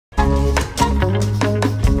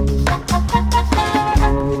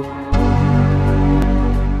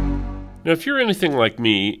Now, if you're anything like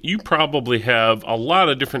me, you probably have a lot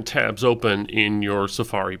of different tabs open in your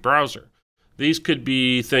Safari browser. These could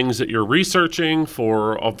be things that you're researching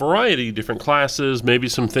for a variety of different classes, maybe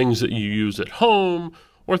some things that you use at home,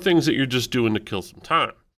 or things that you're just doing to kill some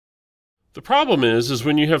time. The problem is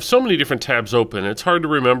when you have so many different tabs open, it's hard to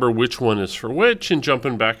remember which one is for which, and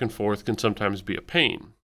jumping back and forth can sometimes be a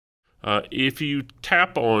pain. If you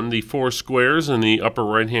tap on the 4 squares in the upper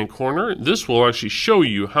right-hand corner, this will actually show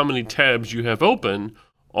you how many tabs you have open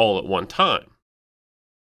all at one time.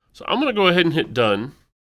 So I'm going to go ahead and hit done.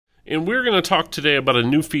 And we're going to talk today about a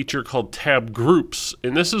new feature called tab groups.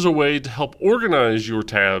 And this is a way to help organize your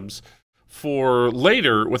tabs for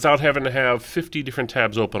later without having to have 50 different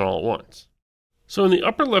tabs open all at once. So in the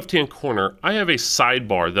upper left-hand corner, I have a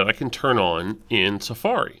sidebar that I can turn on in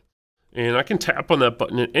Safari. And I can tap on that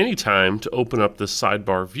button at any time to open up this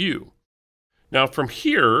sidebar view. Now from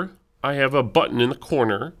here, I have a button in the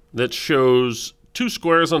corner that shows 2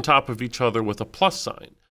 squares on top of each other with a plus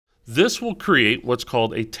sign. This will create what's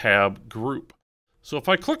called a tab group. So if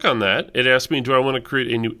I click on that, it asks me, do I want to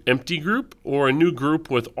create a new empty group or a new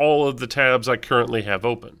group with all of the tabs I currently have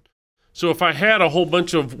open? So if I had a whole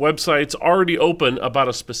bunch of websites already open about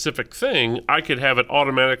a specific thing, I could have it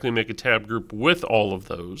automatically make a tab group with all of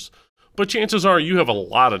those. But chances are you have a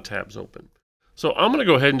lot of tabs open. So I'm going to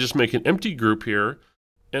go ahead and just make an empty group here,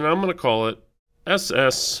 and I'm going to call it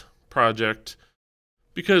SS Project,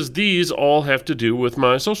 because these all have to do with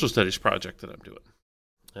my social studies project that I'm doing.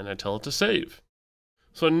 And I tell it to save.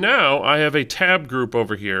 So now I have a tab group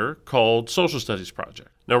over here called Social Studies Project.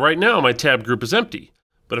 Now right now my tab group is empty,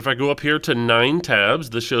 but if I go up here to 9 tabs,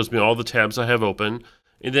 this shows me all the tabs I have open.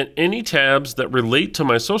 And then any tabs that relate to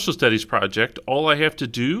my social studies project, all I have to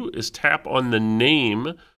do is tap on the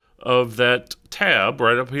name of that tab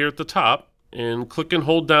right up here at the top and click and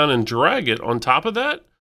hold down and drag it on top of that,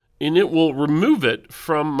 and it will remove it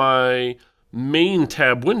from my main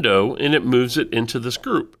tab window and it moves it into this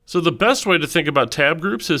group. So the best way to think about tab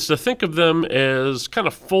groups is to think of them as kind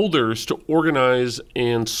of folders to organize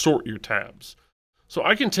and sort your tabs. So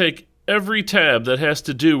I can take every tab that has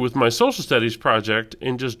to do with my social studies project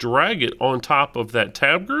and just drag it on top of that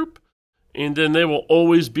tab group, and then they will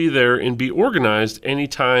always be there and be organized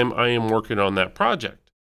anytime I am working on that project.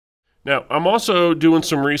 Now, I'm also doing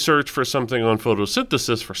some research for something on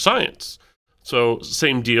photosynthesis for science. So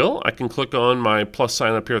same deal, I can click on my plus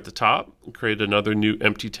sign up here at the top and create another new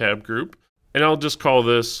empty tab group, and I'll just call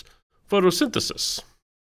this photosynthesis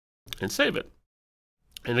and save it.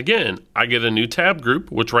 And again, I get a new tab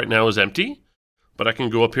group, which right now is empty, but I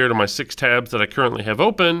can go up here to my 6 tabs that I currently have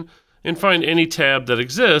open and find any tab that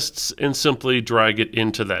exists and simply drag it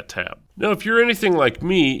into that tab. Now, if you're anything like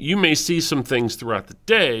me, you may see some things throughout the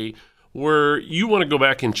day where you want to go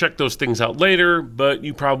back and check those things out later, but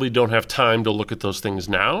you probably don't have time to look at those things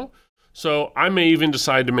now. So I may even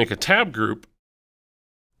decide to make a tab group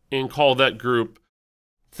and call that group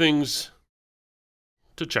Things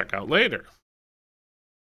to Check Out Later.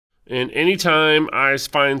 And anytime I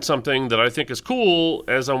find something that I think is cool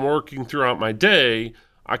as I'm working throughout my day,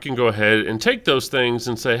 I can go ahead and take those things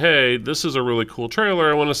and say, hey, this is a really cool trailer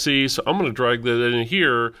I want to see, so I'm going to drag that in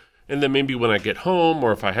here, and then maybe when I get home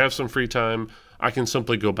or if I have some free time, I can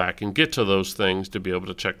simply go back and get to those things to be able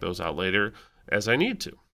to check those out later as I need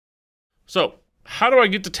to. So how do I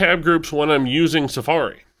get to tab groups when I'm using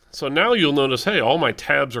Safari? So now you'll notice, hey, all my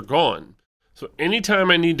tabs are gone. So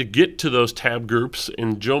anytime I need to get to those tab groups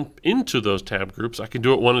and jump into those tab groups, I can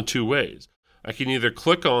do it one of 2 ways. I can either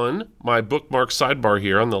click on my bookmark sidebar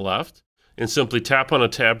here on the left and simply tap on a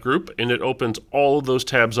tab group and it opens all of those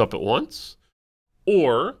tabs up at once.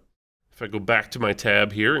 Or if I go back to my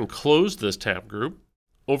tab here and close this tab group,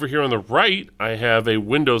 over here on the right, I have a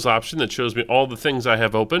Windows option that shows me all the things I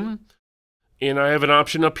have open. And I have an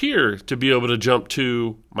option up here to be able to jump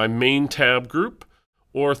to my main tab group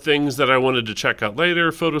or things that I wanted to check out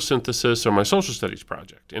later, photosynthesis or my social studies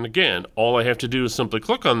project. And again, all I have to do is simply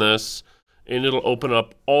click on this and it'll open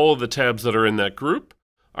up all of the tabs that are in that group.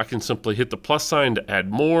 I can simply hit the plus sign to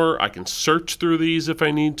add more. I can search through these if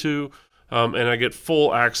I need to, and I get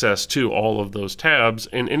full access to all of those tabs.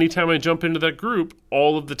 And anytime I jump into that group,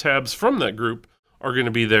 all of the tabs from that group are going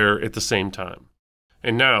to be there at the same time.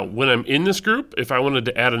 And now, when I'm in this group, if I wanted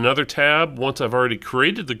to add another tab, once I've already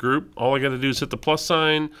created the group, all I got to do is hit the plus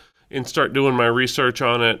sign and start doing my research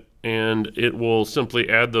on it, and it will simply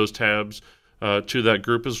add those tabs to that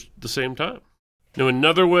group at the same time. Now,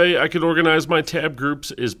 another way I could organize my tab groups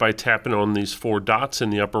is by tapping on these 4 dots in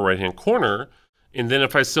the upper right-hand corner, and then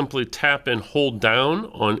if I simply tap and hold down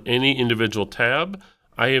on any individual tab,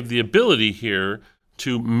 I have the ability here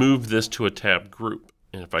to move this to a tab group.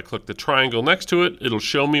 And if I click the triangle next to it, it'll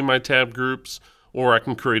show me my tab groups, or I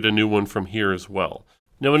can create a new one from here as well.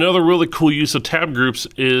 Now, another really cool use of tab groups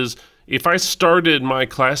is if I started my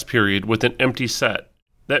class period with an empty set.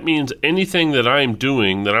 That means anything that I'm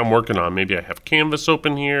doing, that I'm working on, maybe I have Canvas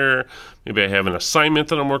open here, maybe I have an assignment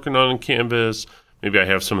that I'm working on in Canvas, maybe I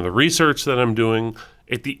have some of the research that I'm doing.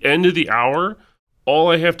 At the end of the hour,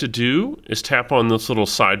 all I have to do is tap on this little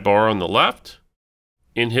sidebar on the left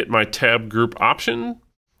and hit my tab group option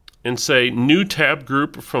and say new tab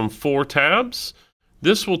group from 4 tabs.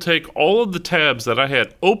 This will take all of the tabs that I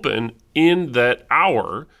had open in that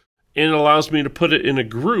hour and allows me to put it in a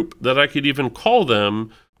group that I could even call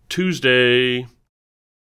them Tuesday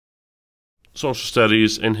Social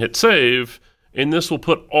Studies and hit save. And this will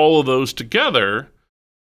put all of those together.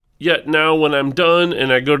 Yet now when I'm done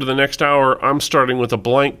and I go to the next hour, I'm starting with a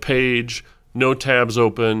blank page, no tabs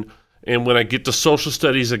open. And when I get to Social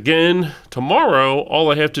Studies again tomorrow,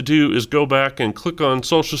 all I have to do is go back and click on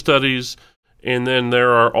Social Studies, and then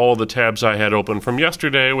there are all the tabs I had open from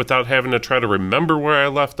yesterday without having to try to remember where I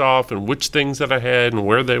left off and which things that I had and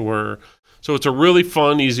where they were. So it's a really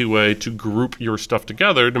fun, easy way to group your stuff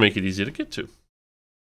together to make it easy to get to.